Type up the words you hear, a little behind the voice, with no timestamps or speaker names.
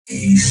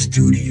E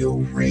Studio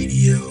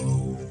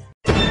Radio.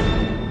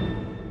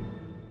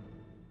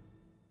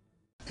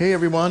 Hey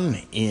everyone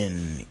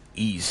in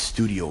E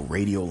Studio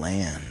Radio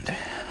land.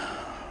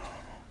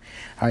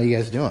 How you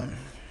guys doing?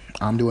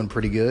 I'm doing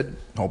pretty good.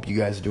 Hope you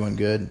guys are doing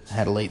good.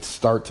 Had a late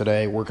start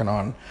today, working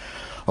on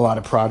a lot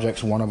of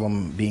projects. One of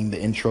them being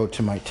the intro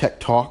to my Tech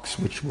Talks,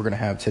 which we're going to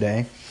have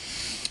today.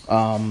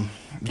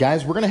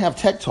 Guys, we're going to have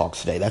Tech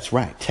Talks today. That's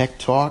right. Tech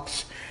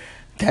Talks.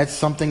 That's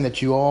something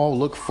that you all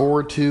look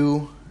forward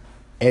to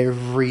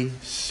every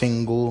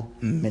single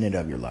minute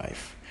of your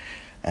life.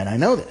 And I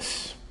know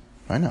this.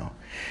 I know.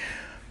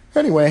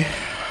 Anyway,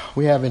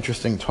 we have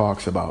interesting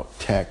talks about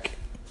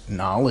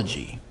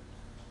technology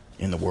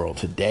in the world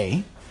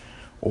today,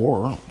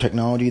 or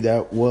technology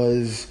that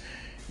was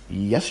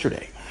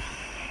yesterday,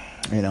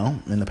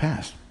 in the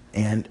past,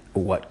 and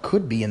what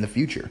could be in the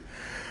future.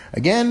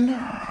 Again,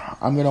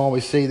 I'm going to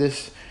always say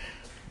this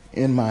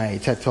in my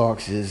TED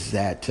Talks is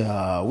that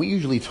we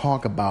usually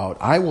talk about,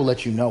 I will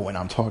let you know when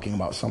I'm talking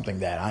about something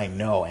that I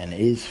know and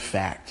is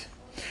fact.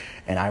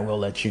 And I will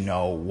let you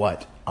know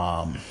what,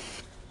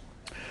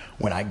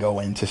 when I go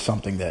into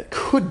something that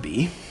could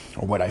be,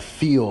 or what I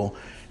feel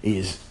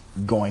is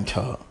going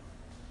to,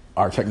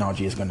 our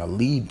technology is going to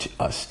lead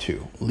us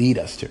to.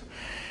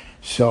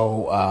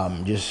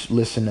 So just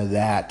listen to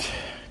that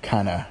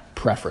kind of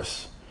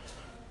preface.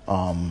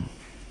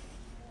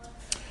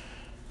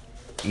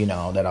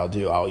 That I'll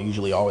do. I'll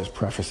usually always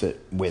preface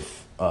it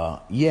with,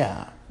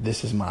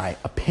 this is my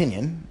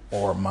opinion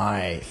or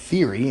my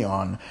theory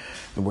on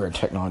where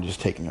technology is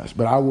taking us.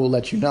 But I will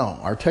let you know,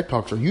 our Tech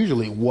Talks are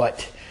usually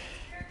what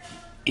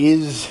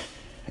is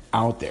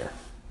out there.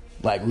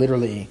 Like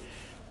literally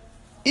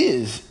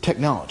is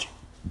technology.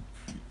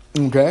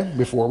 Okay?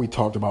 Before we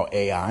talked about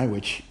AI,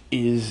 which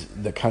is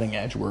the cutting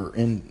edge. We're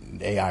in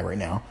AI right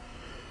now.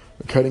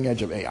 The cutting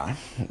edge of AI.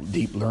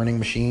 Deep learning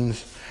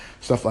machines.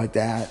 Stuff like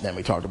that. Then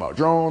we talked about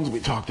drones. We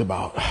talked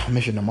about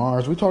mission to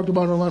Mars. We talked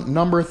about a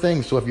number of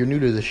things. So if you're new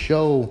to the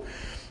show,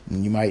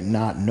 you might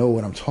not know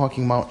what I'm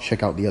talking about.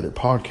 Check out the other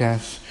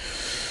podcasts.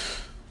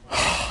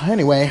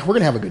 Anyway, we're going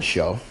to have a good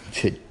show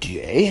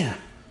today.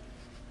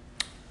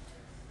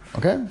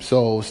 Okay,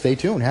 so stay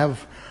tuned.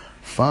 Have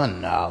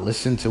fun.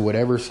 Listen to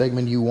whatever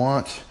segment you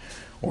want,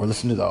 or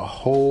listen to the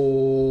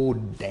whole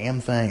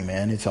damn thing,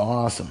 man. It's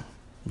awesome.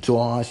 It's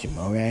awesome.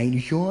 All right,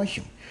 it's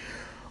awesome.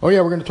 Oh,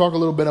 yeah, we're going to talk a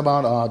little bit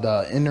about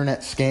the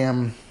internet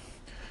scam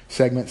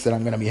segments that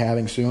I'm going to be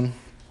having soon.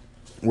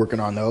 Working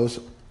on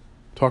those.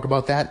 Talk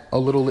about that a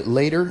little bit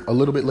later. Just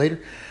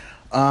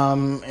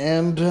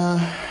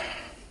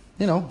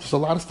a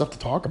lot of stuff to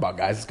talk about,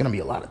 guys. It's going to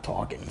be a lot of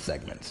talking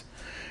segments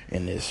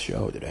in this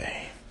show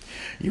today.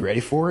 You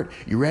ready for it?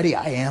 You ready?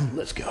 I am.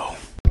 Let's go.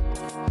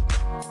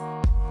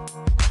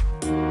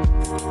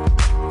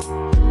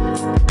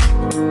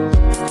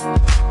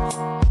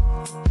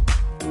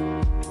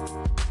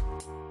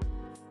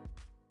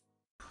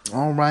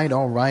 All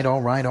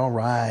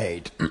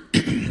right.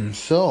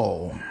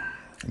 So,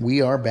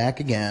 we are back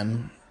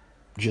again,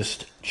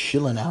 just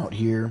chilling out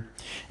here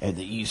at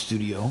the E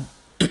Studio.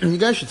 You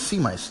guys should see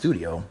my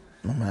studio.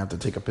 I'm going to have to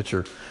take a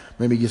picture,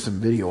 maybe get some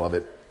video of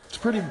it. It's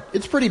pretty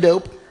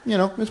dope.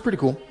 It's pretty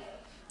cool.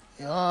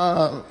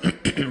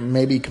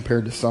 Maybe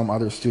compared to some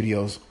other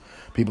studios,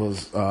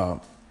 people's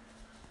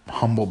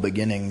humble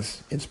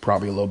beginnings, it's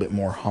probably a little bit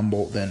more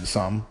humble than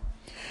some.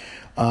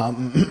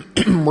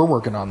 We're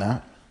working on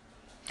that.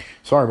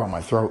 Sorry about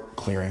my throat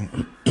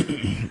clearing.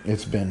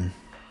 It's been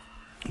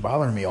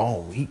bothering me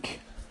all week.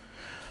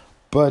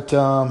 But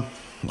I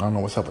don't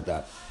know what's up with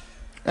that.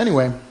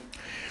 Anyway,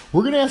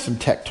 we're going to have some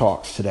tech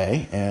talks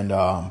today.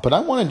 But I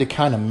wanted to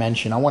kind of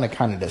mention,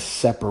 to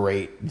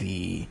separate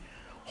the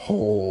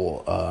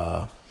whole,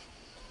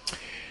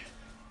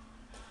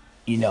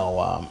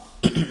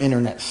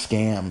 internet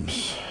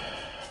scams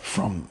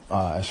from,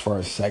 as far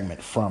as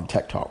segment from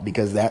Tech Talk.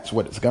 Because that's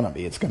what it's going to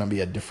be. It's going to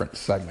be a different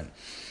segment.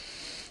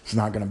 It's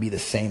not going to be the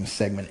same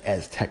segment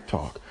as Tech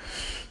Talk,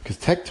 because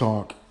Tech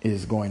Talk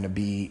is going to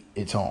be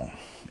its own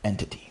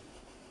entity,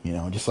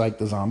 just like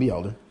the Zombie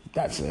Elder.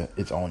 That's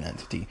its own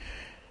entity.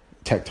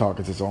 Tech Talk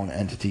is its own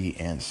entity,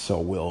 and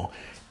so will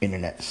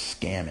internet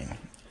scamming.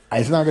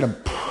 That's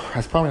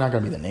probably not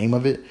going to be the name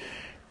of it.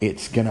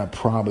 It's going to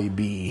probably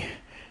be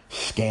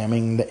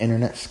scamming the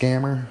internet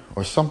scammer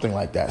or something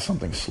like that,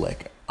 something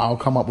slick. I'll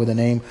come up with a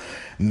name.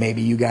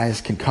 Maybe you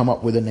guys can come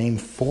up with a name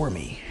for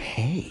me.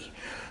 Hey.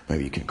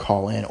 Maybe you can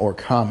call in or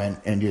comment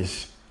and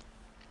just,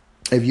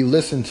 if you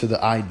listen to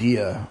the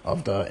idea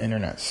of the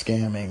internet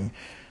scamming,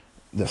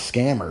 the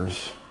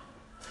scammers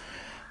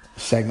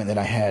segment that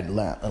I had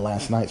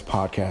last night's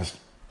podcast,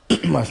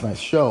 last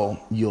night's show,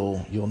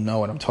 you'll know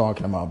what I'm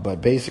talking about.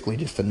 But basically,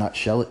 just to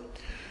nutshell it,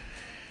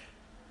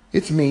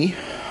 it's me.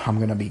 I'm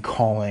going to be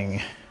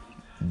calling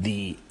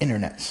the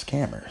internet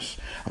scammers.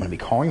 I'm going to be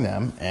calling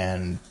them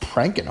and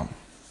pranking them.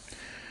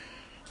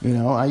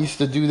 I used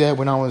to do that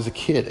when I was a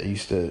kid. I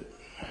used to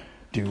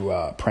do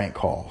prank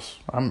calls.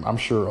 I'm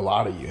sure a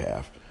lot of you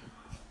have.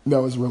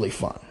 That was really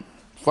fun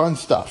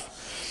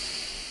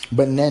stuff.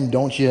 But then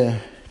don't you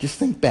just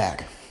think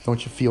back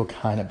Don't you feel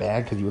kind of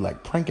bad because you were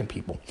like pranking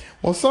people?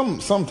 Well,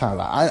 sometimes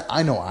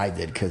I know I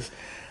did, because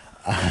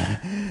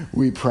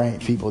we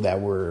pranked people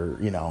that were,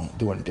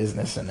 doing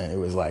business, and it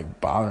was like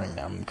bothering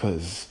them,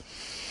 because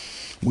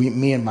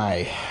me and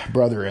my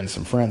brother and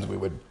some friends, we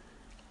would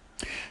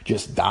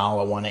just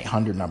dial a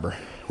 1-800 number.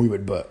 We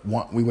would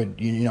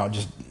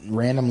just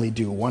randomly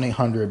do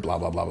 1-800 blah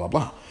blah blah blah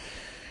blah,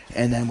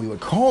 and then we would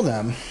call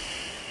them.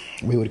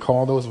 We would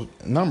call those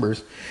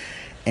numbers,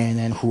 and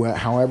then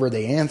however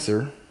they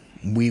answer,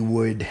 we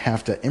would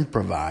have to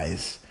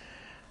improvise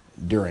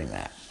during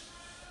that.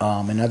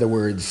 In other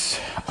words,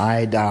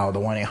 I dialed the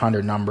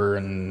 1-800 number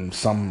and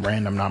some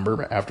random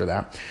number after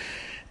that,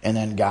 and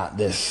then got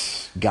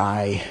this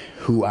guy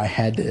who I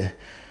had to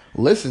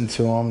listen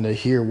to him to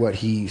hear what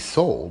he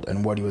sold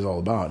and what he was all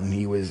about. And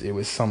it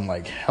was some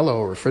like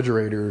Hello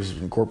Refrigerators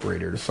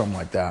Incorporated or something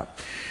like that.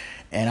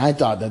 And I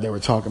thought that they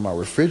were talking about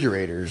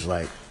refrigerators,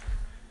 like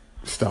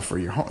stuff for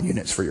your home,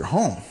 units for your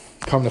home.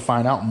 Come to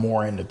find out,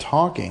 more into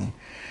talking,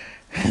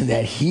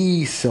 that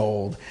he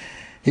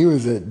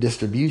was a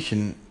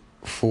distribution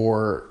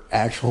for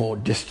actual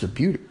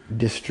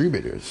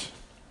distributors.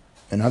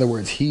 In other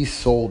words, he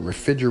sold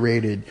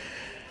refrigerated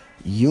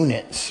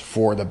units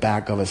for the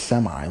back of a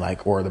semi,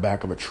 or the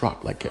back of a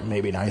truck, like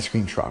maybe an ice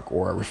cream truck,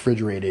 or a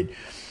refrigerated,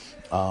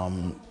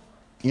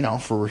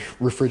 for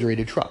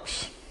refrigerated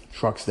trucks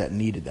that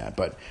needed that,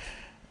 but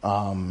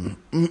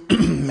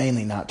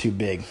mainly not too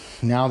big.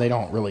 Now they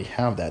don't really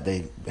have that.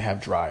 They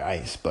have dry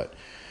ice, but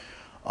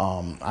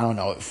I don't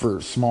know,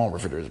 for small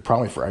refrigerators,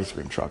 probably for ice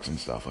cream trucks and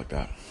stuff like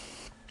that.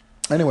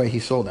 Anyway, he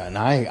sold that, and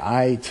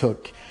I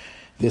took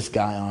this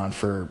guy on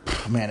for,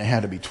 it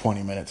had to be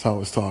 20 minutes. I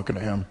was talking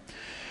to him.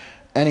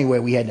 Anyway,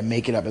 we had to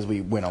make it up as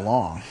we went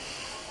along.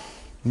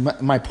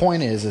 My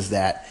point is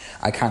that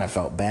I kind of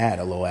felt bad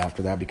a little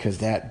after that, because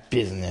that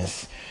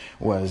business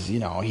was,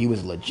 he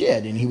was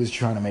legit and he was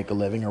trying to make a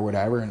living or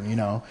whatever,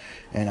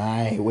 and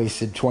I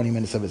wasted 20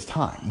 minutes of his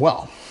time.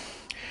 Well,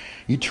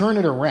 you turn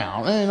it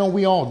around, and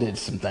we all did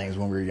some things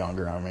when we were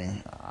younger. I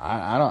mean,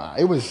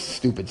 it was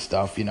stupid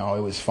stuff, it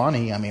was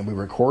funny. I mean, we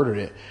recorded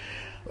it,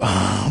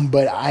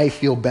 but I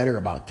feel better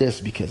about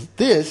this, because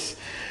this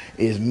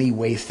is me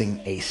wasting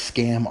a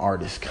scam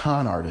artist,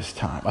 con artist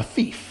time, a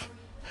thief,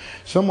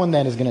 someone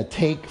that is going to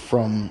take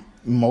from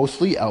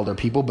mostly elder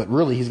people, but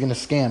really he's going to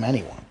scam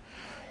anyone.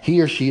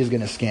 He or she is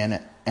going to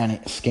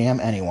scam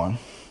anyone,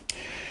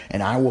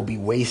 and I will be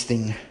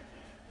wasting,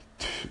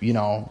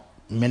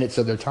 minutes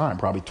of their time,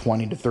 probably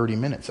 20 to 30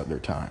 minutes of their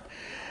time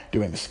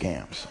doing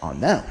scams on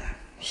them,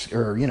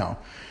 or,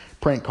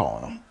 prank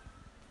calling them.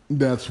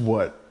 That's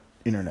what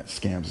internet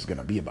scams is going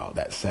to be about,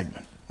 that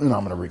segment. And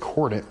I'm going to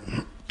record it.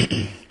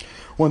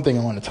 One thing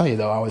I want to tell you,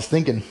 though, I was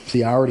thinking,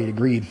 I already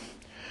agreed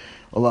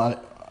a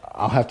lot.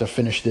 I'll have to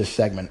finish this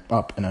segment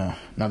up in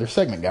another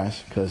segment,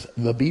 guys, because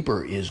the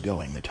beeper is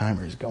going. The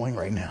timer is going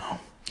right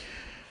now.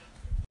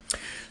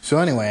 So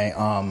anyway,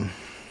 I'm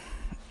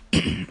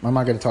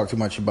not going to talk too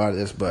much about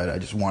this, but I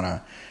just want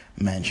to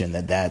mention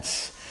that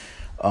that's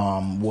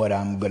what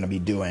I'm going to be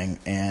doing.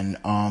 And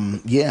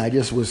I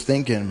just was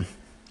thinking,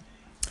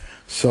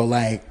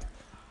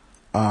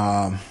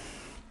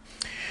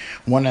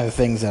 one of the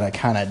things that I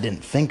kind of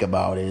didn't think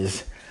about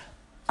is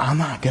I'm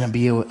not going to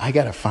be able, I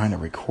got to find a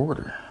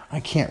recorder. I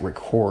can't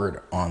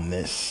record on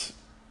this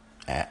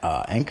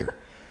Anchor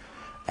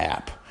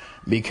app,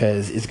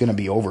 because it's going to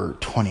be over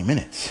 20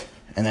 minutes,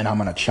 and then I'm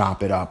going to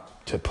chop it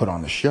up to put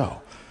on the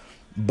show.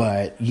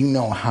 But you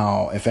know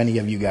how, if any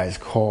of you guys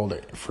called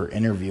for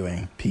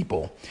interviewing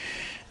people,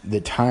 the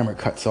timer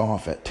cuts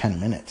off at 10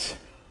 minutes.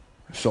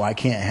 So I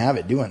can't have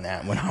it doing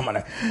that when I'm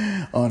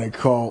on a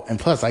call. And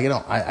plus,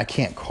 I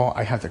can't call.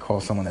 I have to call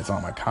someone that's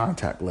on my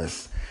contact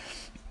list,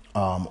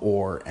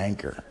 or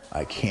Anchor.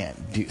 I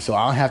can't do. So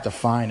I'll have to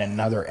find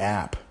another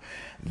app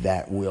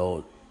that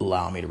will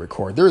allow me to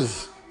record.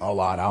 There's a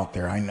lot out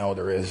there. I know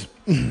there is.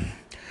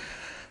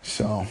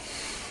 So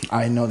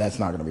I know that's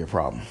not going to be a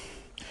problem.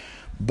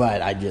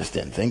 But I just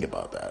didn't think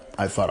about that.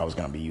 I thought I was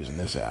going to be using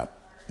this app,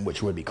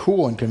 which would be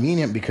cool and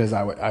convenient, because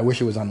I wish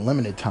it was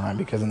unlimited time,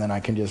 because and then I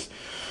can just,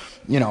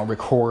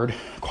 record,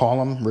 call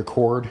them,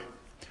 record,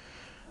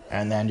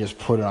 and then just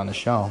put it on the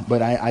show.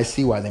 But I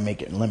see why they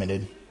make it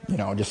limited,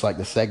 just like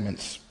the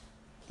segments,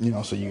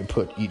 so you can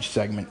put each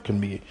segment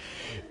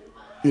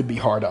it'd be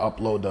hard to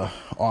upload the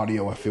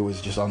audio if it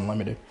was just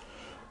unlimited.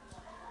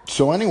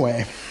 So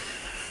anyway,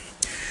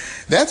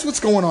 that's what's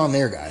going on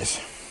there, guys.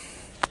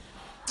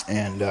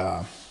 And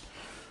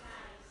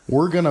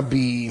we're going to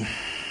be,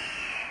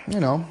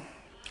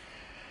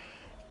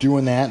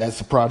 doing that. That's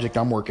the project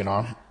I'm working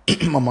on,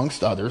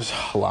 amongst others,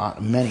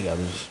 many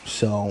others.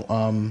 So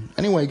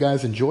anyway,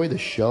 guys, enjoy the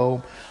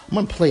show. I'm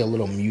going to play a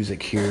little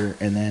music here,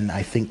 and then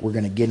I think we're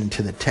going to get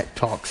into the Tech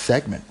Talk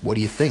segment. What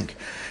do you think?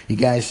 You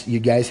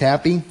guys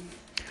happy?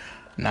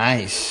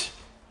 Nice.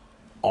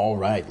 All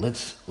right,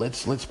 let's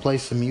play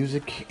some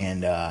music,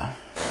 and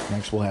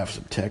next we'll have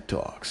some Tech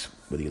Talks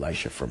with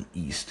Elisha from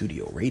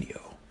E-Studio Radio.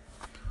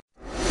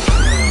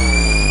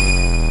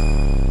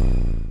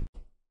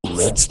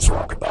 Let's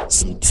talk about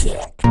some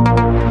tech.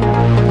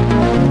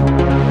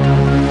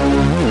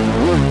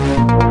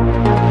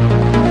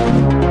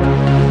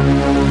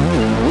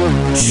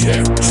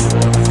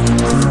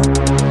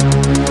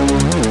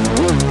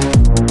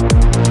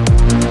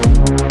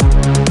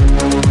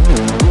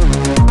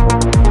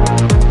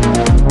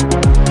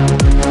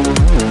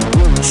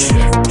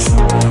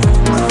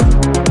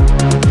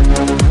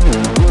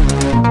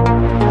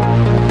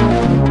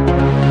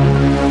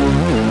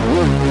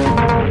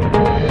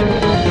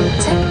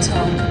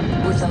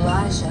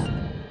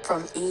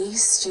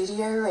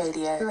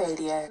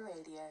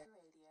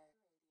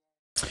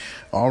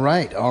 All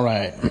right.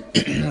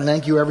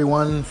 Thank you,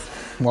 everyone.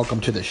 Welcome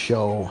to the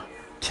show,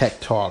 Tech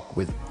Talk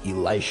with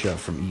Elisha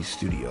from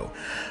E-Studio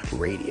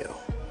Radio.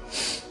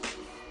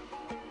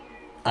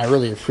 I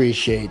really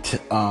appreciate,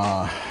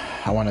 I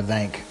want to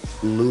thank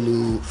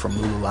Lulu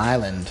from Lulu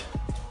Island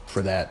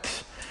for that,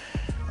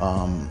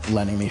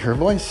 lending me her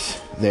voice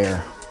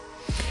there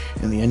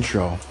in the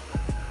intro.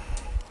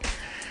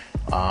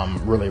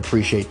 Really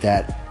appreciate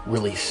that.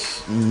 Really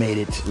made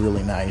it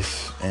really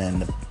nice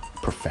and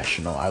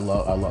professional. I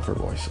love her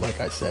voice.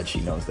 Like I said, she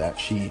knows that.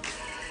 She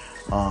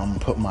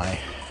put my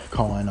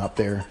call in up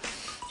there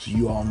so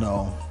you all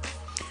know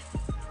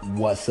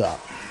what's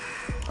up.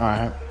 All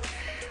right.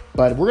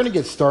 But we're going to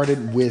get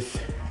started with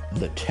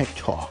the Tech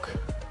Talk.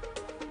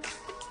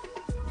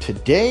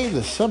 Today,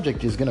 the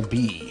subject is going to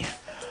be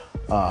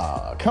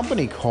a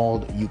company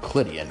called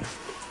Euclidean.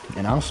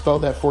 And I'll spell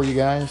that for you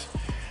guys.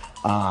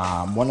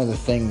 One of the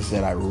things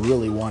that I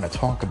really want to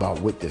talk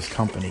about with this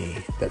company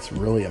that's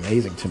really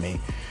amazing to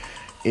me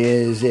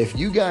is if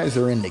you guys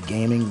are into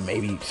gaming,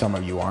 maybe some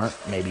of you aren't,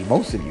 maybe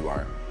most of you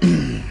aren't.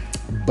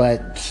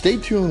 But stay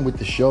tuned with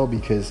the show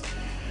because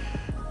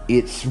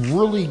it's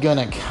really going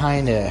to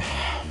kind of,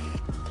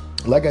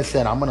 like I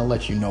said, I'm going to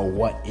let you know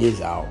what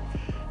is out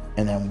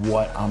and then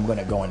what I'm going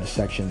to go into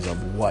sections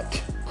of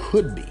what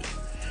could be.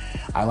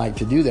 I like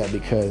to do that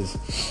because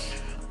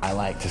I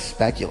like to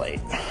speculate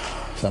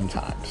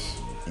sometimes,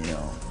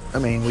 I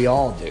mean, we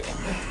all do.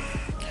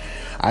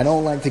 I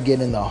don't like to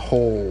get in the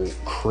whole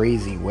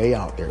crazy way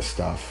out there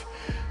stuff,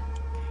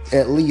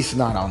 at least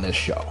not on this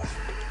show.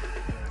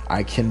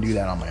 I can do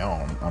that on my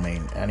own. I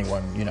mean,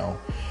 anyone, you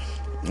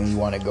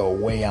want to go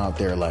way out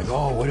there like,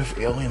 oh, what if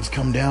aliens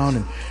come down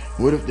and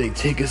what if they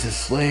take us as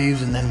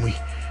slaves and then we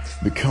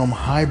become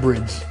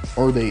hybrids,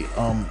 or they,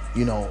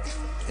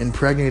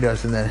 impregnate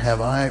us and then have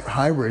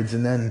hybrids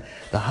and then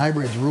the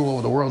hybrids rule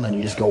over the world, and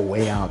you just go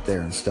way out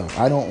there and stuff.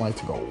 I don't like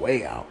to go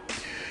way out,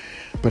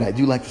 but I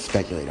do like to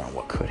speculate on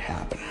what could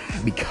happen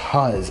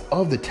because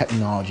of the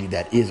technology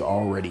that is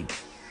already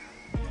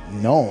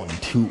known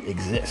to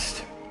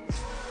exist.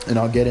 And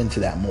I'll get into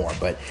that more,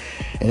 but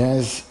it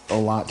has a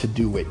lot to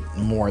do with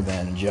more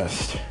than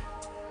just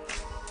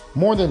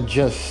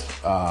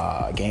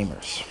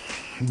gamers.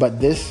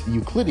 But this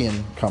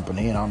Euclidean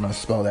company, and I'm going to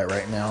spell that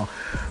right now,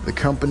 the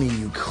company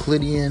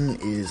Euclidean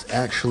is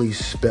actually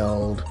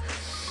spelled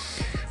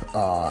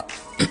EUCLIDEON.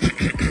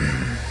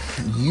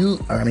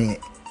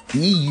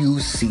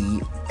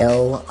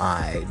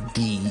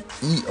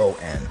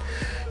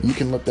 You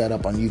can look that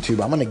up on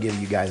YouTube. I'm going to give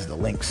you guys the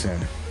link soon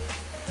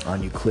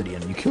on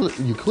Euclidean.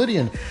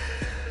 Euclidean,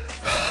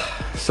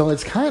 so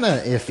it's kind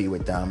of iffy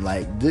with them.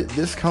 Like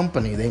this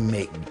company, they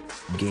make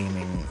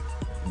gaming.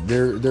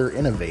 They're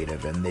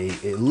innovative, and they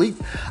at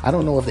least, I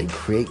don't know if they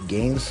create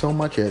games so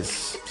much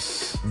as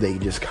they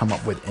just come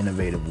up with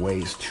innovative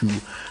ways to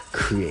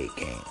create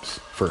games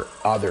for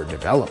other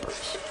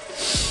developers.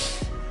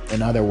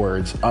 In other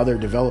words, other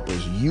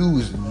developers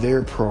use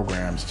their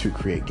programs to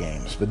create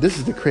games. But this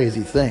is the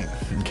crazy thing,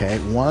 okay?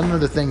 One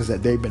of the things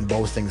that they've been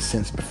boasting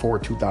since before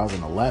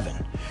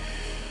 2011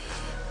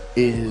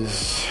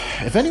 is,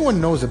 if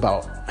anyone knows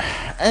about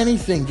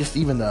anything, just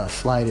even the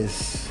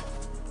slightest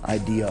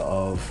idea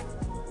of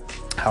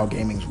how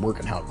gamings work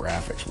and how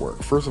graphics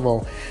work. First of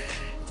all,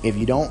 if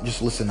you don't,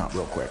 just listen up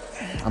real quick.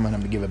 I'm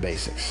going to give a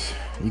basics.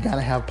 You got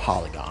to have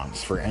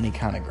polygons for any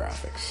kind of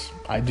graphics.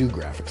 I do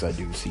graphics. I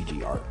do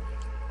CG art.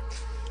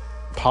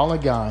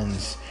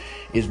 Polygons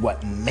is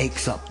what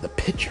makes up the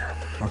picture.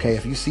 Okay,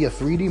 if you see a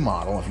 3D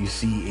model, if you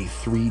see a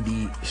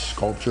 3D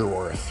sculpture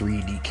or a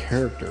 3D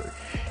character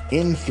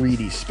in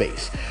 3D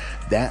space,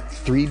 that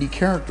 3D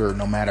character,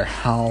 no matter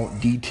how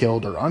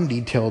detailed or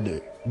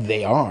undetailed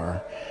they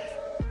are,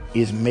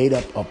 is made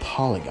up of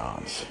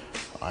polygons.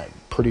 I'm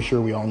pretty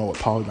sure we all know what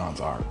polygons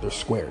are. They're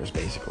squares,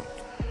 basically.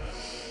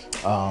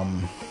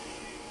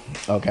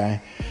 Okay.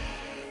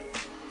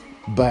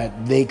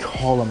 But they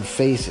call them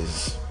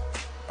faces.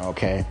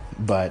 Okay.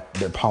 But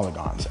they're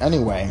polygons.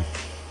 Anyway,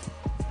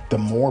 the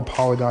more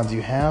polygons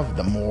you have,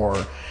 the more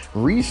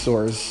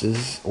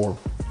resources or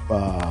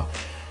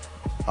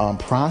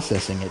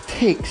processing it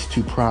takes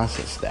to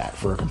process that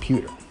for a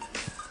computer.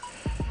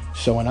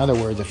 So in other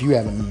words, if you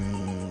have a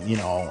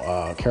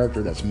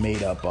character that's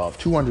made up of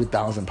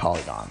 200,000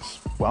 polygons,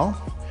 well,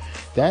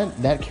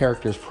 that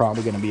character is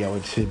probably going to be able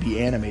to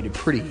be animated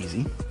pretty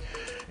easy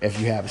if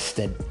you have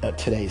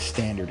today's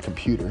standard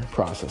computer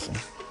processing.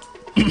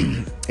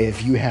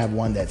 If you have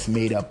one that's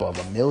made up of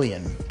 1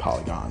 million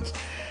polygons,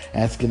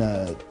 that's going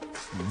to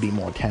be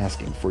more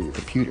tasking for your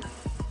computer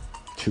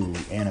to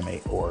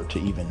animate or to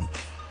even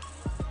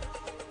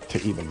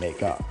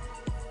make up.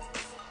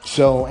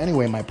 So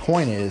anyway, my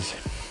point is,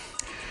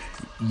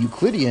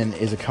 Euclidean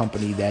is a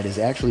company that is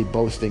actually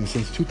boasting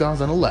since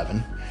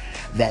 2011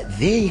 that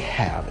they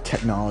have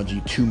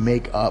technology to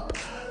make up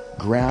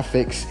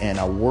graphics and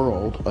a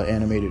world,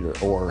 animated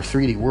or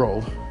 3D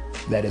world,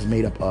 that is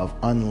made up of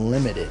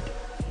unlimited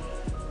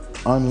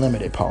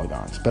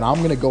polygons. But I'm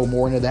going to go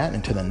more into that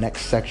into the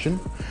next section.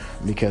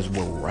 because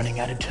we're running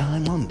out of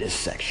time on this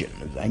section.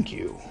 Thank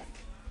you.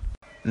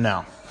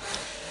 Now,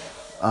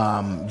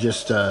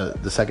 just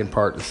the second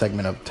part, the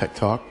segment of Tech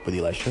Talk with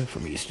Elisha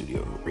from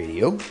E-Studio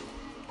Radio.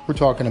 We're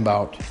talking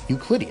about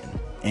Euclidean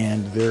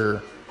and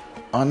their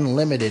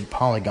unlimited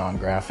polygon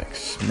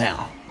graphics.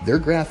 Now, their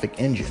graphic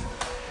engine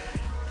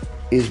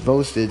is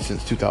boasted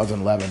since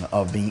 2011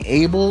 of being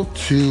able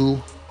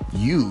to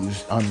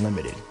use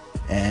unlimited.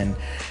 And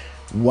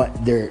what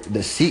their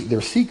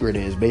secret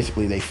is,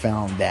 basically they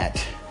found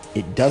that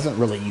it doesn't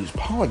really use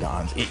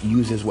polygons. It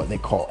uses what they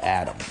call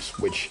atoms,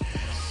 which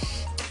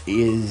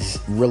is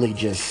really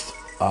just,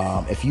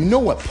 if you know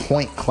what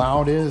point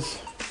cloud is,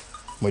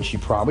 which you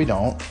probably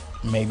don't,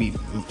 maybe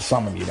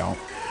some of you don't.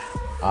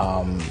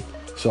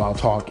 So I'll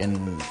talk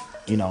and,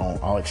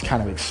 I'll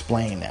kind of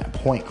explain that.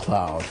 Point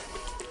cloud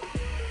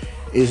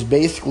is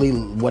basically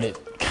what it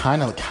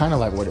kind of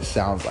like what it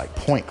sounds like.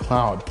 Point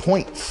cloud,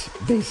 points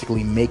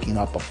basically making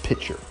up a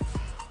picture.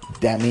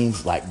 That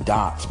means like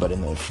dots, but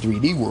in the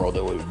 3D world,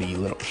 it would be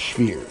little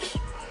spheres.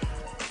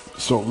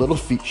 So little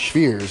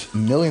spheres,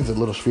 millions of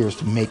little spheres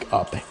to make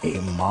up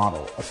a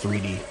model, a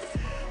 3D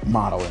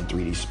model in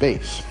 3D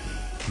space.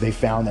 They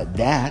found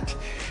that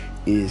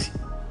is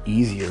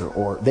easier,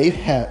 or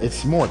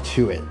it's more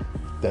to it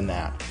than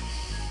that.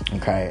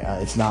 Okay,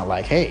 it's not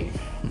like, hey,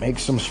 make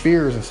some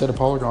spheres instead of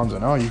polygons,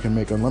 and you can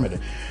make unlimited.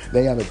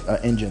 They have an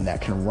engine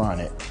that can run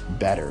it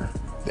better.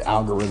 The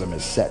algorithm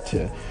is set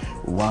to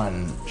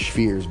run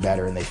spheres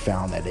better, and they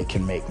found that they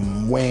can make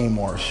way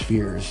more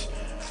spheres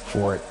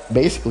for it,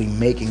 basically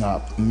making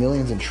up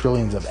millions and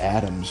trillions of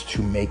atoms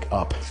to make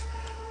up.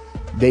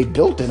 They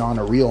built it on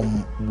a real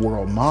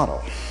world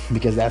model,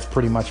 because that's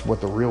pretty much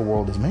what the real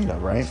world is made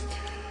of, right?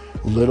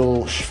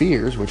 Little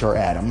spheres, which are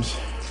atoms.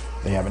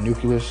 They have a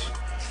nucleus.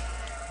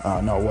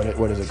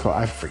 What is it called?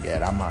 I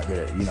forget. I'm not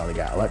good at, they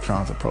got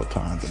electrons and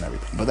protons and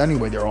everything. But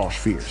anyway, they're all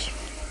spheres.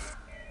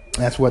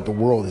 That's what the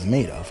world is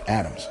made of,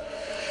 atoms.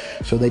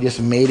 So they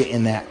just made it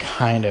in that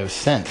kind of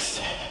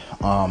sense.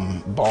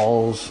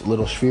 Balls,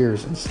 little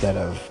spheres instead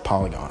of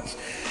polygons.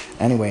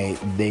 Anyway,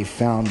 they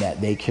found that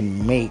they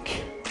can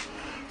make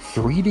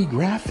 3D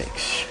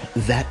graphics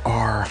that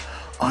are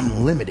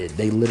unlimited.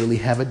 They literally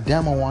have a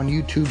demo on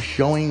YouTube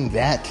showing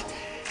that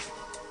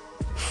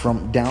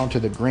from down to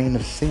the grain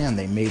of sand,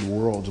 they made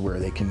worlds where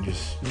they can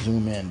just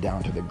zoom in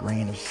down to the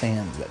grain of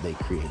sand that they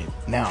created.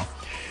 Now,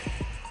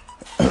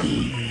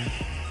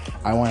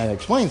 I want to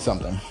explain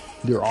something.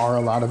 There are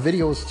a lot of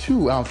videos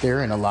too out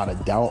there and a lot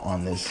of doubt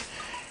on this.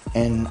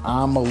 And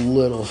I'm a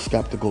little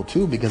skeptical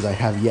too, because I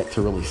have yet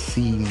to really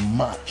see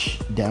much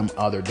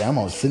other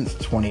demos since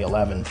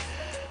 2011,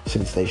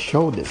 since they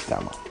showed this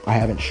demo. I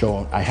haven't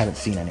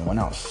seen anyone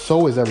else.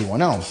 So is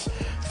everyone else.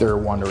 They're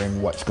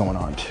wondering what's going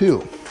on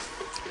too.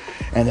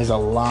 And there's a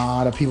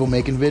lot of people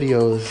making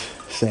videos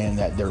saying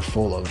that they're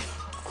full of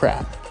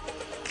crap.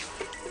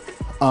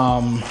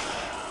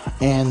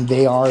 And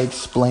they are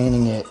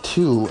explaining it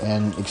too,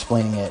 and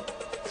explaining it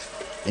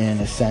in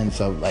a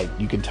sense of, like,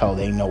 you can tell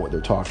they know what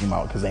they're talking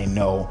about, because they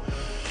know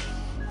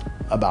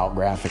about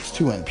graphics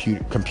too, and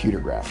computer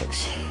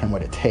graphics and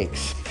what it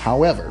takes.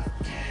 However,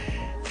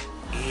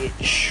 it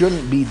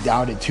shouldn't be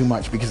doubted too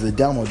much, because the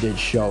demo did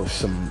show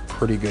some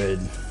pretty good,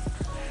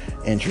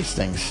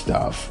 interesting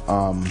stuff.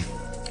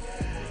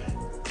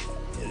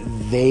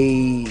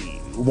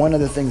 One of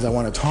the things I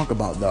want to talk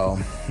about, though,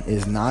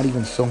 is not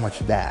even so much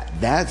that.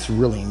 That's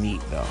really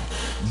neat, though.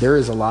 There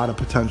is a lot of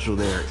potential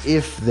there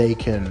if they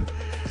can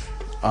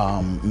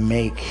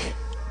make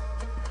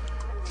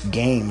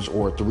games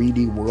or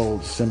 3D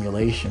world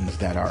simulations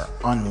that are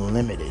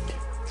unlimited.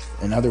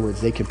 In other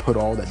words, they can put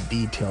all the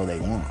detail they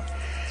want.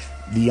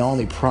 The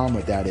only problem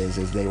with that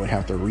is they would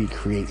have to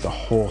recreate the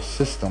whole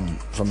system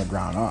from the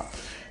ground up.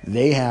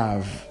 They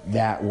have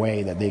that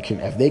way that they can,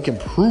 if they can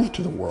prove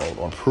to the world,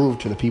 or prove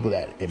to the people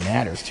that it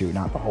matters to,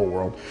 not the whole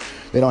world.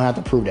 They don't have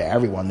to prove to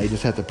everyone. They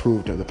just have to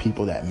prove to the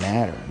people that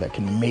matter, that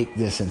can make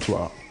this into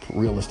a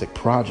realistic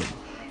project,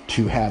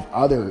 to have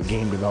other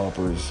game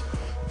developers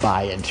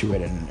buy into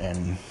it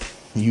and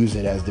use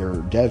it as their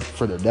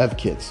dev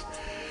kits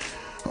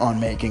on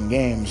making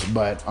games.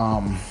 But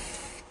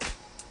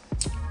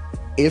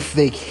if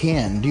they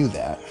can do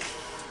that,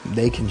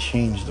 they can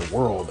change the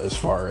world as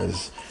far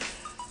as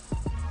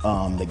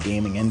the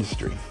gaming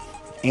industry,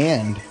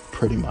 and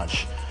pretty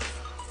much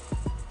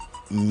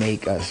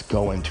make us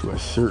go into a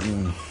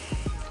certain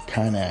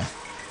kind of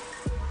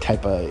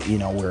type of,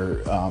 where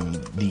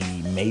the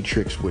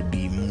Matrix would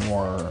be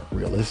more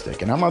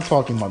realistic. And I'm not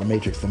talking about the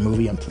Matrix, the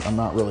movie. I'm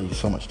not really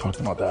so much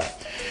talking about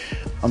that.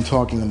 I'm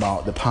talking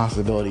about the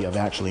possibility of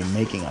actually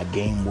making a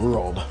game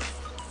world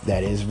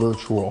that is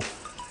virtual,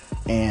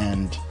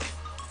 and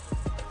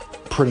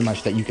pretty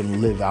much that you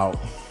can live out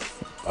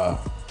a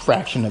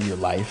fraction of your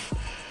life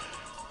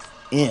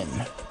in,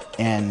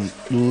 and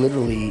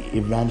literally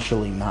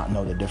eventually not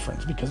know the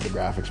difference, because the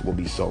graphics will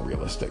be so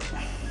realistic.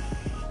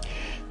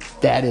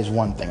 That is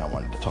one thing I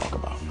wanted to talk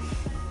about.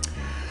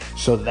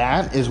 So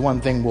that is one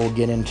thing we'll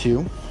get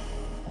into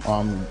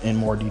in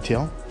more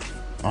detail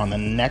on the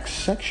next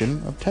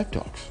section of Tech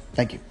Talks.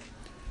 Thank you.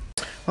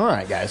 All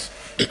right, guys.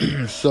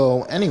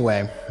 So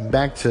anyway,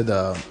 back to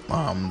the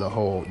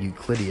whole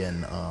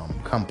Euclidean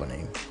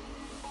company.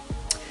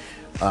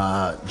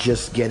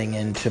 Just getting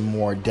into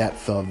more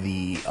depth of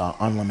the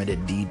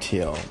unlimited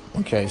detail.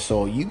 Okay,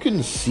 so you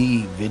can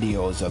see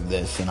videos of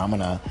this, and I'm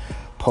gonna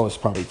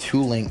post probably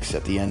 2 links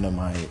at the end of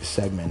my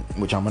segment,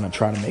 which I'm gonna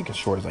try to make as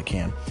short as I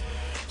can,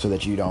 so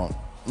that you don't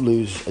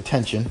lose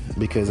attention,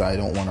 because I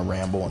don't want to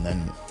ramble and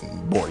then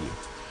bore you.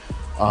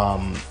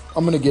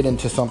 I'm gonna get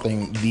into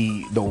something.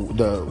 The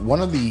one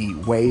of the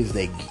ways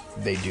they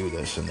do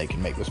this and they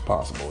can make this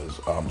possible is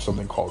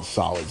something called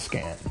solid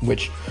scan,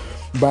 which,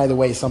 by the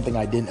way, is something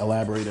I didn't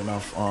elaborate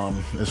enough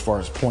on as far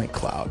as point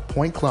cloud.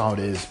 Point cloud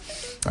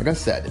is, like I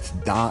said, it's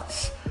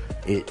dots.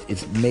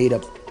 It's made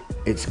up.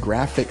 It's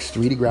graphics,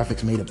 3D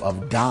graphics made up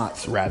of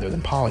dots rather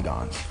than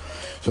polygons.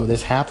 So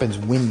this happens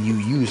when you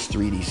use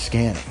 3D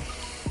scanning.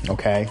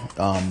 Okay,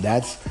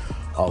 that's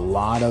a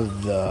lot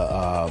of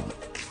the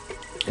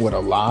what a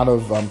lot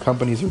of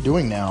companies are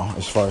doing now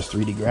as far as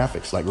 3D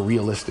graphics, like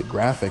realistic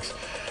graphics.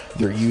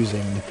 They're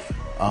using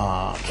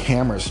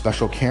cameras,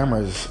 special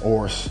cameras,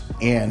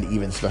 and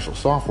even special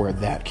software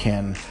that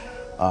can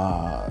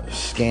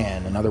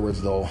scan. In other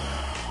words, they'll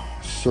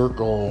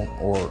circle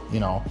or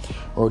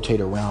rotate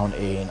around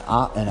an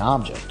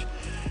object,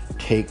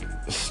 take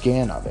a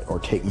scan of it, or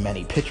take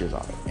many pictures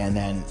of it, and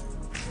then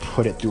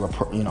put it through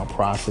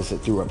process it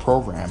through a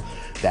program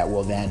that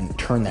will then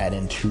turn that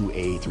into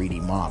a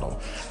 3D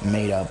model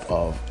made up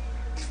of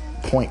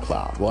point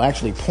cloud. Well,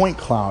 actually, point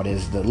cloud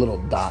is the little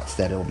dots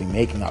that it'll be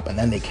making up, and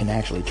then they can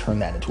actually turn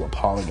that into a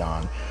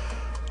polygon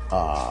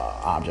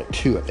object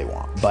too if they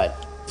want.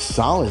 But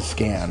solid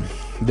scan,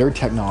 their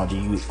technology,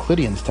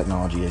 Euclidean's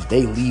technology, is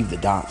they leave the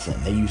dots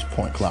in. They use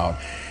point cloud,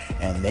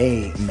 and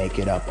they make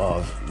it up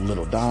of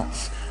little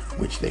dots,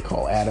 which they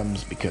call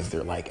atoms because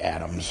they're like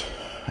atoms.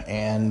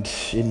 And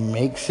it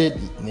makes it,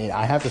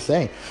 I have to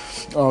say,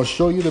 I'll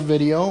show you the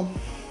video.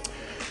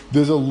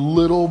 There's a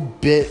little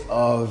bit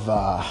of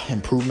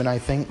improvement, I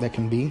think, that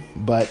can be.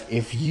 But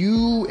if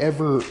you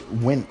ever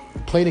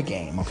played a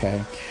game,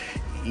 okay,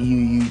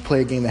 you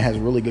play a game that has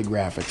really good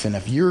graphics, and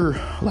if you're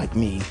like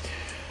me,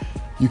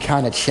 you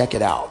kind of check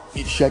it out.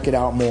 You check it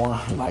out more,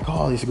 like,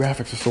 oh, these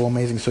graphics are so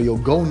amazing. So you'll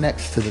go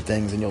next to the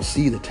things, and you'll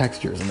see the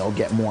textures, and they'll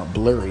get more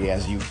blurry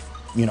as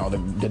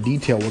the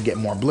detail will get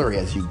more blurry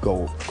as you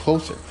go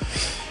closer.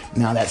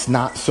 Now, that's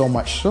not so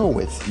much so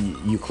with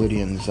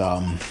Euclidean's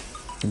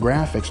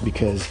graphics,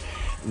 because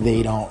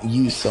they don't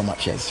use so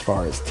much as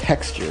far as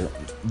texture.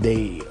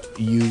 They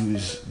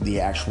use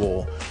the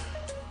actual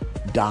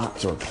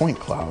dots or point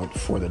cloud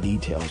for the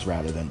details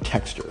rather than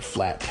texture,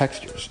 flat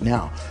textures.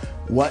 Now,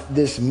 what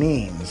this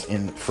means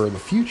for the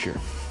future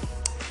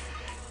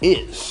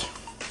is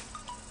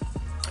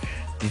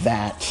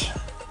that,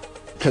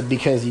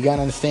 because you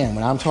gotta understand,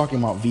 when I'm talking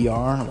about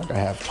VR, like I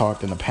have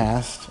talked in the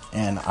past,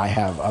 and I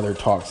have other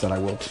talks that I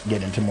will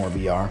get into more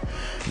VR.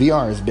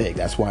 VR is big,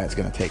 that's why it's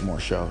gonna take more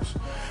shows.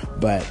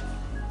 But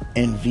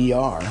in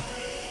VR,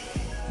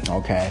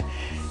 okay,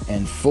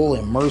 and full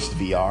immersed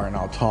VR, and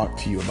I'll talk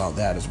to you about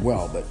that as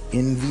well, but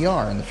in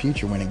VR in the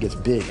future, when it gets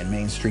big and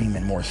mainstream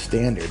and more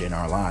standard in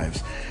our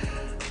lives,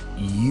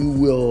 you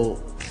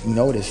will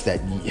notice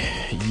that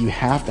you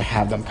have to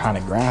have them kind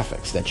of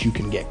graphics that you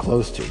can get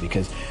close to,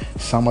 because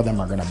some of them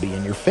are going to be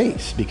in your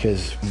face,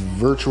 because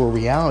virtual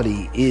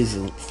reality is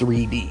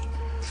 3D.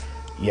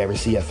 You ever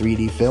see a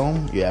 3D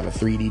film? You have a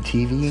 3D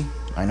TV?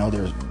 I know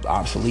they're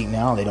obsolete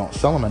now, they don't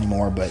sell them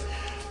anymore, but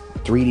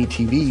 3D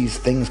TVs,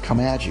 things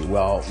come at you.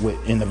 Well,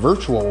 in the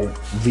virtual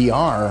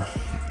VR,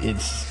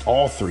 it's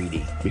all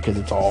 3D because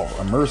it's all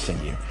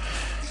immersing you.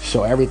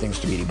 So everything's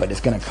 3D, but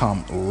it's going to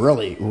come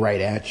really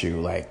right at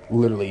you, like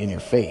literally in your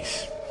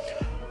face.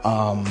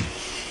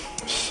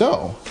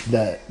 So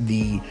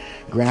the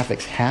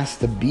graphics has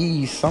to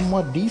be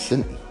somewhat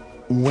decent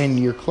when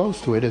you're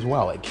close to it as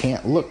well. It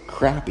can't look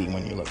crappy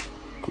when you look.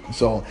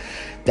 So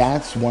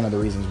that's one of the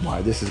reasons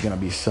why this is going to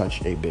be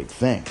such a big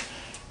thing,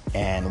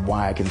 and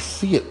why I can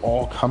see it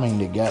all coming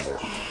together.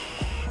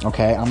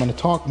 Okay, I'm going to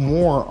talk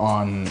more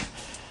on.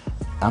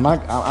 I'm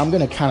going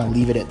to kind of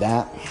leave it at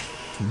that.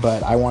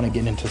 But I want to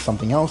get into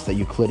something else that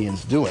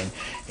Euclidean's doing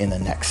in the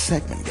next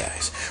segment,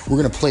 guys. We're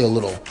going to play a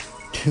little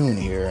tune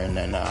here, and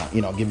then,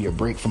 give you a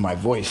break from my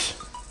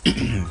voice,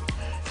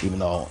 even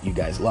though you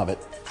guys love it.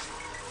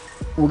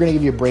 We're going to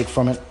give you a break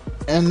from it,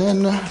 and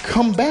then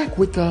come back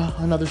with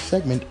another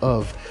segment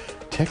of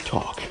Tech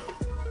Talk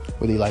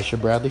with Elisha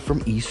Bradley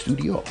from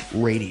eStudio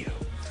Radio.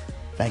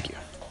 Thank you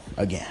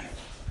again.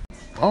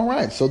 All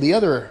right, so the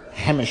other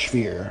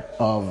hemisphere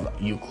of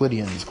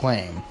Euclidean's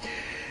claim,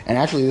 and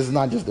actually this is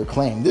not just their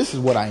claim, this is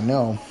what I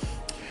know,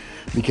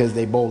 because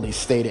they boldly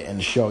state it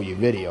and show you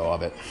video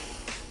of it.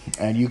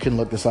 And you can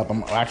look this up.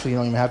 Actually, you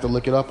don't even have to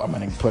look it up. I'm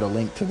going to put a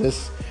link to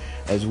this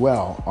as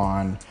well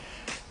on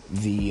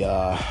the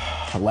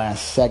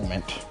last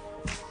segment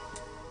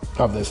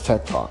of this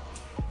Tech Talk.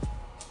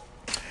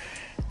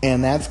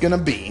 And that's going to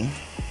be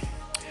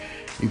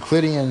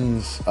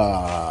Euclidean's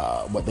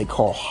what they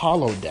call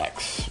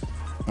holodecks.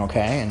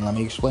 Okay, and let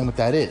me explain what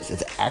that is.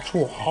 It's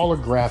actual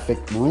holographic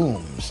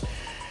rooms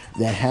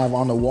that have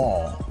on the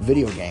wall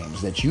video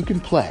games that you can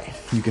play.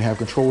 You can have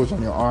controllers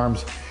on your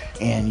arms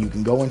and you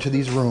can go into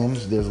these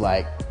rooms. There's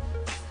like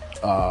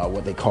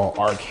what they call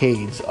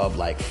arcades of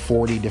like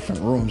 40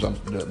 different rooms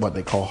of what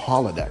they call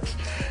holodecks.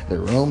 They're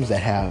rooms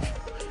that have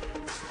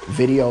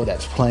video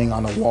that's playing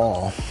on the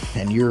wall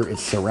and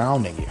it's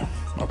surrounding you,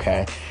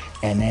 okay?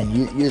 And then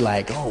you're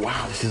like, oh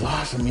wow, this is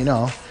awesome, you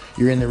know.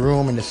 You're in the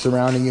room and it's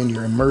surrounding you and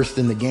you're immersed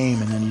in the game,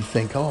 and then you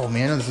think, oh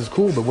man, this is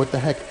cool, but what the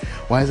heck?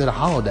 Why is it a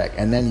holodeck?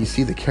 And then you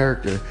see the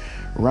character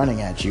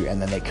running at you and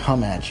then they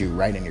come at you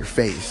right in your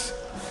face,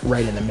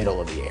 right in the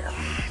middle of the air,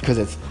 because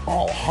it's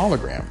all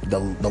hologram.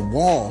 The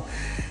wall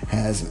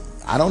has,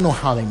 I don't know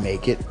how they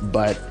make it,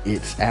 but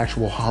it's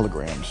actual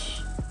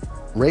holograms,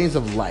 rays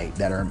of light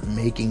that are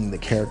making the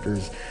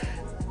characters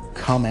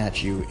come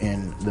at you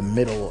in the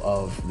middle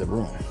of the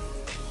room.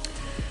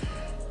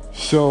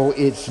 So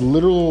it's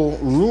literal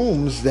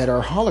rooms that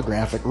are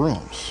holographic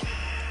rooms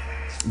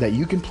that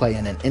you can play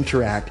in and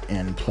interact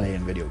and play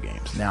in video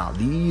games. Now,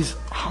 these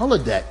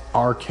holodeck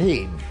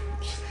arcades,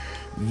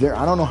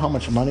 I don't know how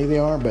much money they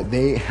are, but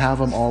they have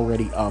them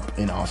already up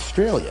in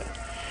Australia.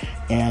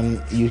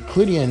 And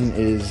Euclidean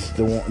is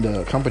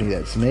the company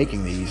that's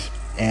making these,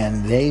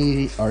 and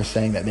they are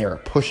saying that they are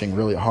pushing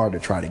really hard to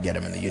try to get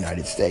them in the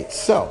United States.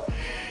 So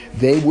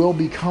they will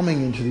be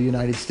coming into the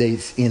United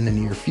States in the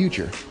near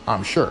future,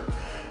 I'm sure.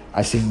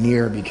 I say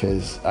near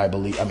because I'm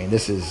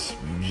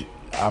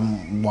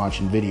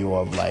watching video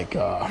of like,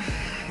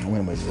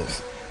 when was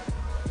this?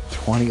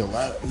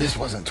 2011? This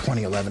wasn't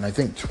 2011, I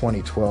think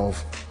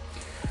 2012.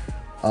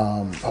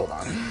 Hold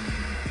on.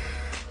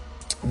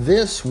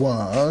 This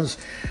was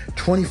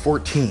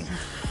 2014.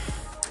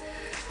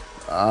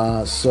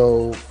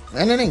 So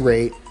at any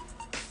rate,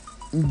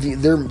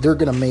 they're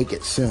gonna make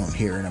it soon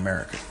here in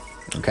America.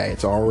 Okay,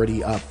 it's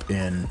already up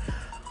in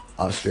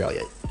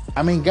Australia.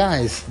 I mean,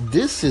 guys,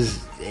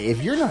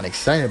 if you're not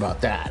excited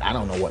about that, I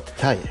don't know what to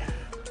tell you.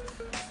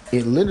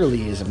 It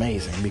literally is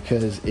amazing,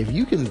 because if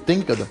you can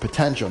think of the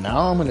potential,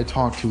 now I'm going to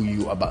talk to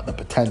you about the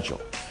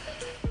potential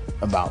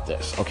about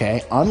this,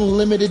 okay?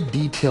 Unlimited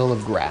detail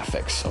of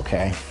graphics,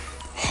 okay?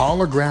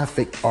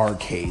 Holographic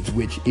arcades,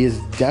 which is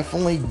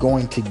definitely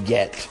going to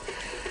get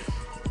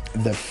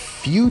the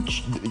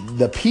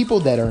people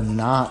that are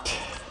not,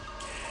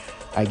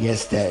 I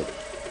guess, that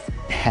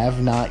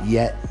have not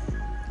yet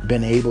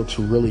been able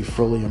to really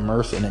fully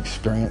immerse and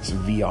experience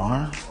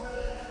VR,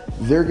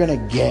 they're gonna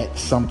get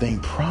something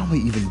probably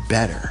even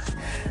better.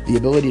 The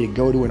ability to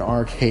go to an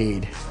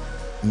arcade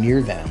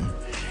near them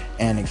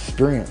and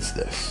experience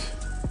this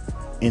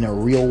in a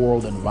real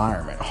world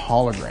environment,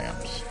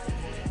 holograms,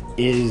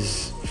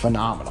 is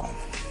phenomenal.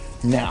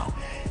 Now,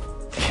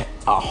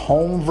 a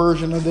home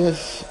version of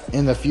this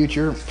in the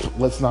future,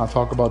 let's not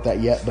talk about that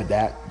yet, but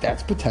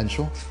that's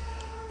potential.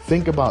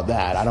 Think about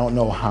that. I don't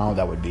know how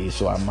that would be,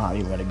 so I'm not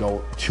even going to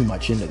go too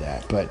much into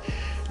that. But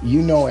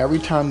you know, every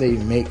time they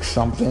make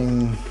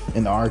something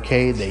in the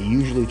arcade, they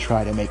usually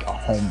try to make a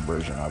home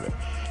version of it.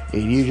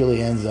 It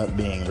usually ends up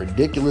being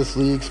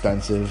ridiculously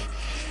expensive,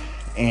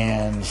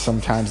 and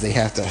sometimes they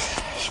have to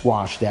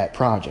squash that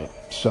project.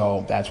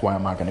 So that's why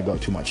I'm not going to go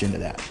too much into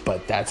that.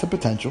 But that's a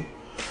potential.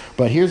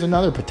 But here's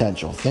another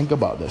potential. Think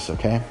about this,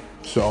 okay?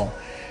 So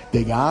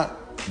they got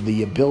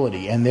the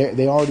ability, and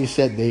they already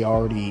said they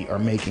already are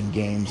making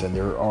games, and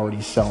they're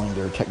already selling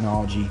their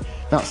technology,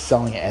 not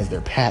selling it as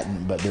their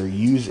patent, but they're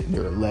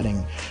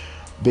letting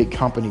big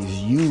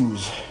companies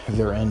use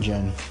their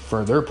engine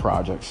for their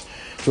projects.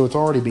 So it's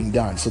already being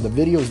done. So the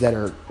videos that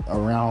are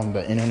around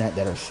the internet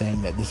that are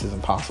saying that this is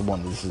impossible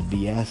and this is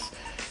BS,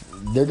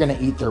 they're going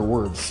to eat their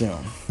words soon,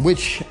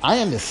 which I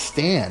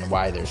understand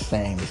why they're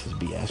saying this is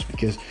BS,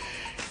 because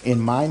in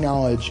my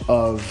knowledge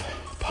of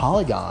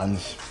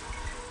polygons,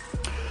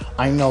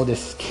 I know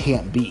this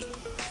can't be.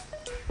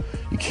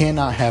 You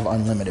cannot have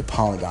unlimited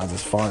polygons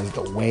as far as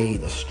the way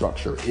the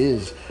structure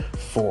is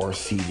for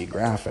CD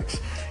graphics.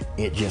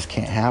 It just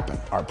can't happen.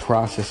 Our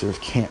processors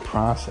can't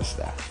process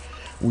that.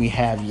 We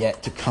have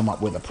yet to come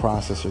up with a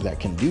processor that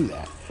can do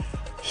that.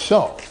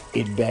 So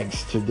it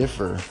begs to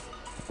differ.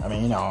 I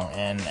mean, you know,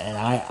 and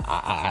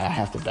I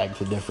have to beg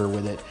to differ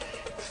with it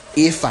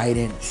if I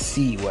didn't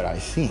see what I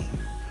seen.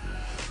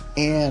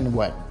 And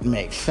what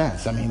makes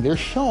sense. I mean, they're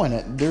showing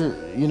it.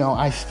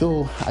 I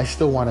still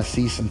want to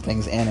see some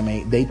things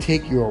animate. They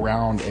take you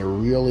around a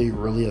really,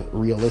 really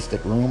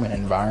realistic room and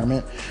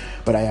environment,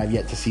 but I have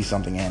yet to see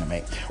something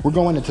animate. We're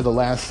going into the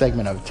last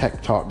segment of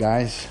Tech Talk,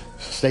 guys.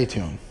 So stay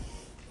tuned.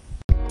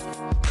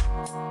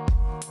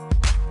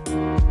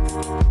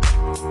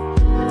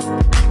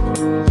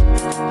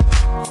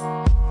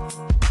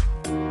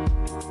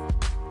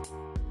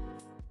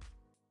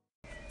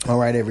 All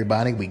right,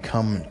 everybody, we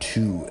come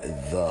to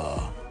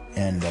the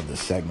end of the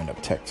segment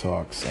of Tech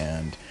Talks,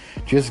 and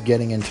just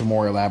getting into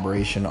more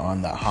elaboration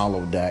on the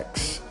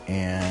holodecks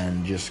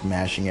and just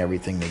mashing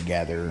everything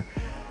together.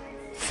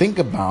 Think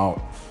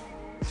about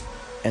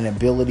an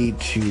ability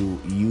to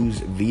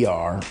use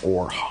VR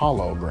or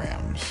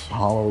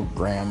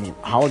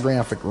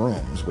holographic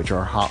rooms, which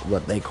are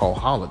what they call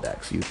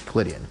holodecks.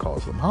 Euclidean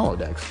calls them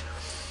holodecks.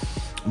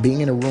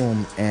 Being in a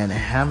room and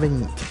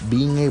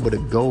being able to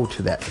go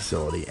to that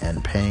facility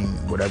and paying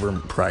whatever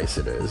price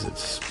it is,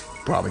 it's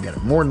probably gonna,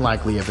 more than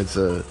likely, if it's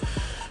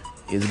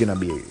gonna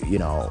be,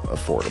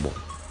 affordable.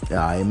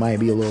 It might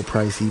be a little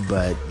pricey,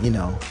 but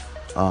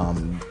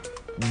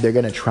they're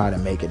gonna try to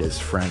make it as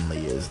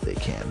friendly as they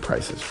can.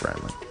 Price is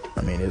friendly.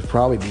 I mean, it'd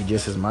probably be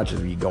just as much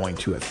as you going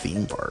to a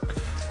theme park,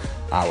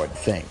 I would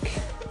think.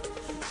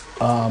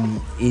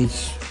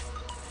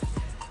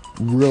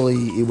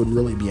 It would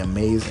really be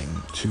amazing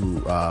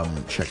to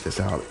check this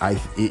out.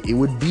 It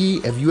would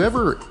be, if you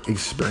ever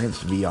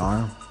experienced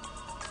VR,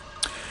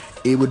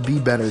 it would be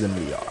better than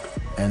VR.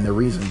 And the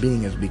reason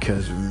being is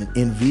because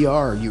in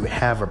VR, you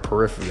have a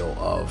peripheral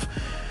of,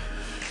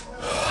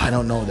 I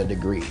don't know the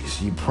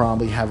degrees. You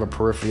probably have a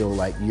peripheral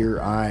like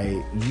your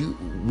eye.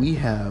 We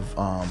have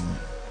our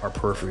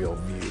peripheral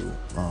view.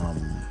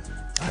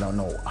 I don't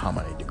know how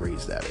many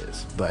degrees that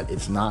is, but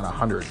it's not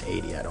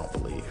 180, I don't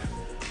believe.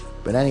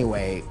 But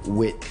anyway,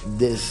 with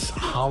this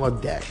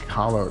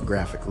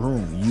holographic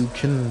room, you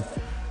can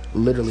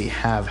literally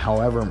have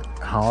however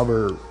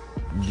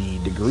the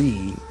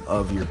degree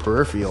of your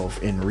peripheral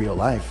in real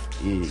life,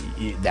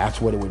 that's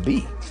what it would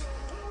be.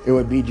 It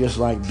would be just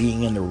like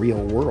being in the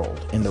real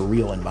world, in the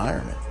real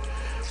environment,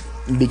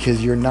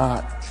 because you're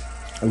not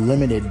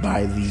limited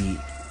by the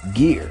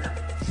gear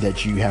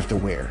that you have to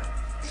wear.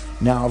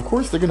 Now, of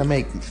course, they're going to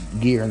make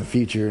gear in the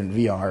future in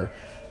VR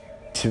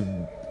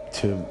to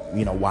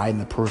widen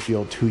the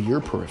peripheral to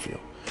your peripheral.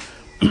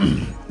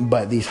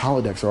 But these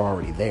holodecks are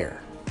already there.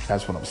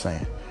 That's what I'm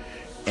saying.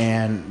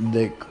 And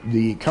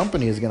the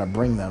company is going to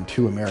bring them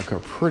to America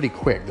pretty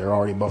quick. They're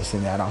already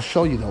boasting that. I'll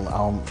show you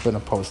I'm going to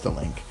post a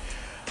link.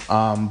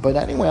 But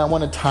anyway, I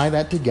want to tie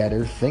that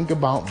together. Think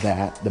about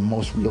that. The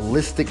most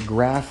realistic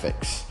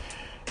graphics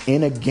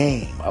in a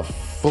game, a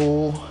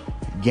full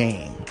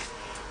game,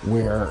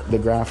 where the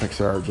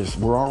graphics are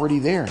we're already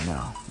there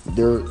now.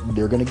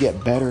 They're going to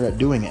get better at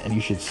doing it, and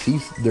you should see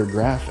their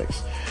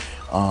graphics.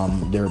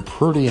 They're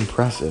pretty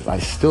impressive. I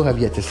still have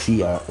yet to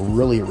see a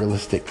really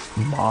realistic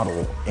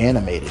model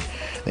animated.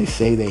 They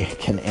say they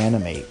can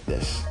animate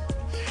this.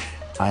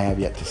 I have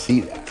yet to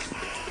see that.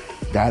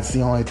 That's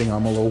the only thing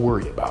I'm a little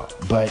worried about.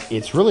 But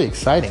it's really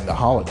exciting, the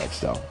holodecks,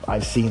 though.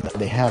 I've seen that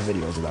they have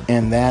videos of them.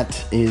 And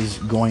that is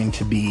going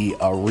to be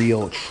a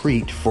real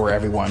treat for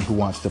everyone who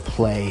wants to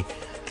play,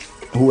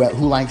 who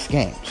likes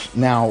games.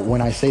 Now,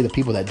 when I say the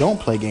people that don't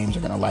play games are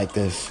going to like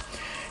this,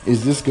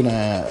 is this going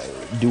to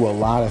do a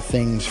lot of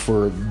things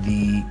for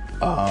the,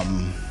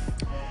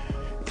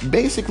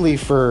 basically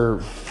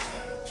for,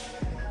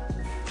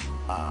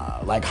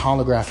 like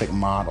holographic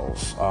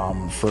models,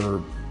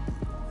 for,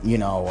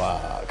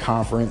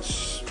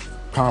 conference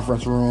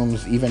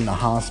rooms, even the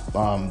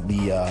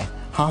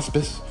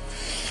hospice,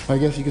 I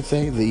guess you could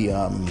say, the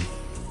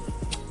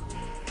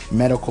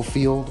medical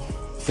field,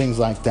 things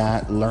like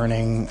that,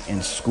 learning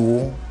in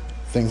school,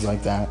 things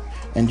like that,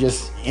 and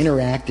just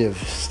interactive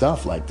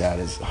stuff like that.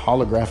 Is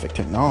holographic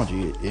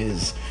technology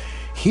is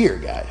here,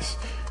 guys.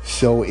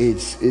 So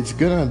it's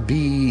gonna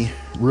be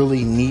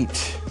really neat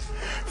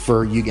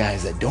for you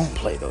guys that don't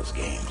play those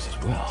games as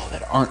well,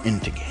 that aren't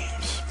into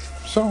games.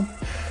 So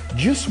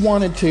just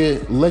wanted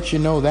to let you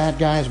know that,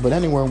 guys. But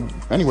anyway,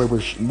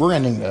 we're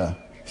ending the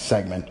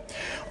segment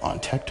on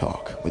Tech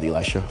Talk with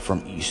Elisha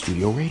from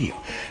eStudio Radio.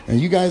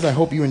 And you guys, I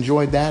hope you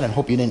enjoyed that. I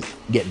hope you didn't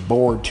get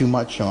bored too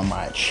much on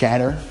my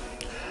chatter,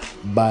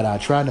 but I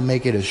tried to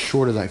make it as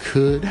short as I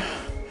could.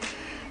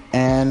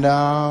 And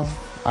I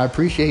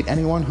appreciate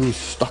anyone who's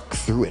stuck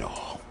through it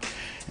all.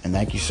 And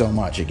thank you so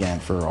much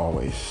again for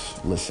always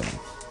listening.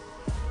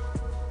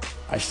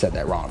 I said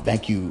that wrong.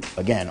 Thank you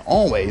again,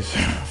 always,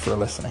 for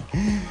listening.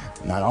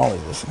 Not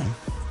always listening.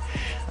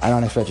 I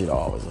don't expect you to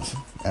always listen.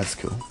 That's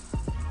cool.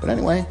 But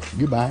anyway,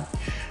 goodbye.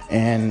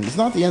 And it's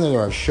not the end of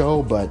our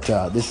show, but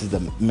this is the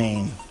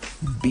main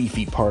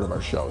beefy part of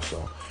our show.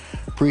 So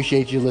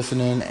appreciate you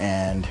listening,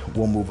 and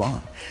we'll move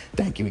on.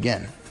 Thank you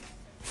again.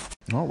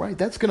 All right,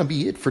 that's going to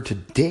be it for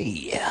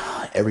today,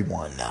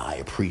 everyone. I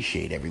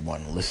appreciate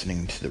everyone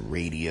listening to the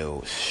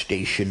radio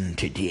station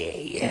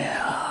today.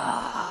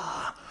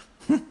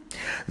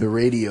 The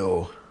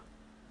radio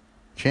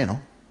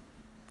channel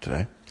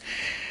today.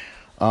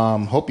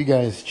 Hope you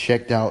guys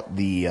checked out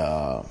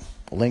the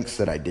links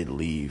that I did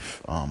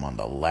leave on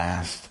the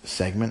last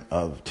segment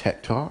of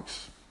Tech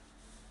Talks.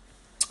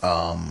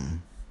 I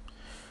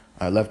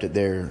left it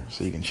there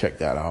so you can check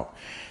that out,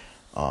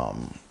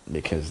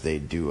 because they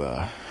do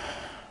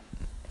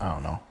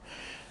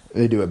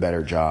they do a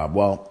better job.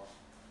 Well,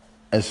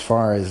 as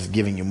far as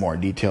giving you more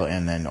detail,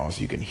 and then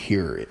also you can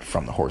hear it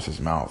from the horse's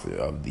mouth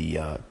of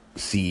the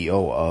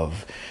CEO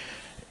of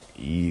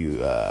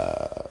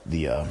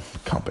the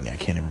company. I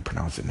can't even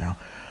pronounce it now.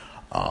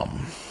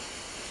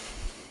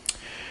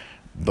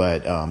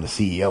 But the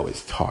CEO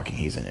is talking.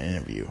 He's in an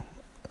interview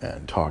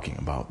and talking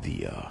about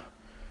the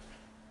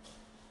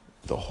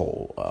the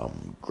whole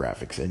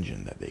graphics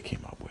engine that they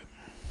came up with.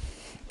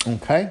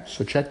 Okay,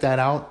 so check that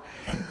out.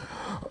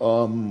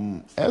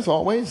 As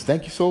always,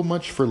 thank you so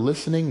much for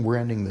listening. We're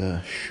ending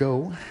the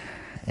show,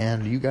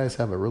 and you guys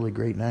have a really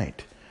great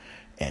night,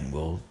 and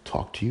we'll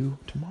talk to you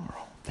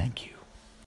tomorrow. Thank you.